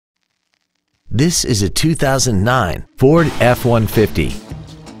This is a 2009 Ford F-150.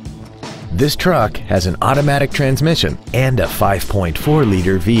 This truck has an automatic transmission and a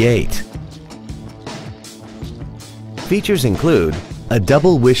 5.4-liter V8. Features include a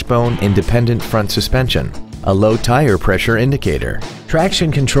double wishbone independent front suspension, a low tire pressure indicator, traction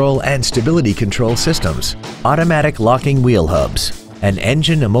control and stability control systems, automatic locking wheel hubs, an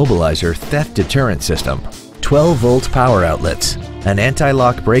engine immobilizer theft deterrent system, 12-volt power outlets, an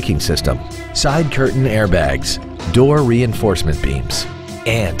anti-lock braking system, side curtain airbags, door reinforcement beams,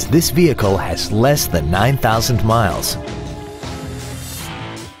 and this vehicle has less than 9,000 miles.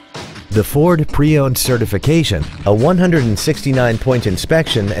 The Ford Pre-Owned certification, a 169-point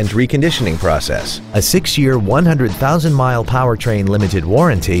inspection and reconditioning process, a 6-year 100,000-mile powertrain limited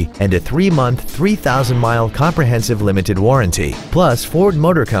warranty, and a 3-month 3,000-mile comprehensive limited warranty, plus Ford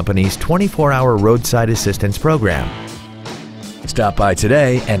Motor Company's 24-hour roadside assistance program. Stop by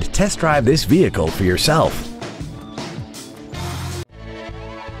today and test drive this vehicle for yourself.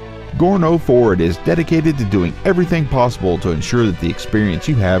 Gorno Ford is dedicated to doing everything possible to ensure that the experience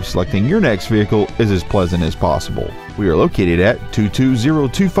you have selecting your next vehicle is as pleasant as possible. We are located at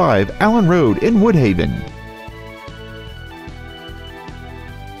 22025 Allen Road in Woodhaven.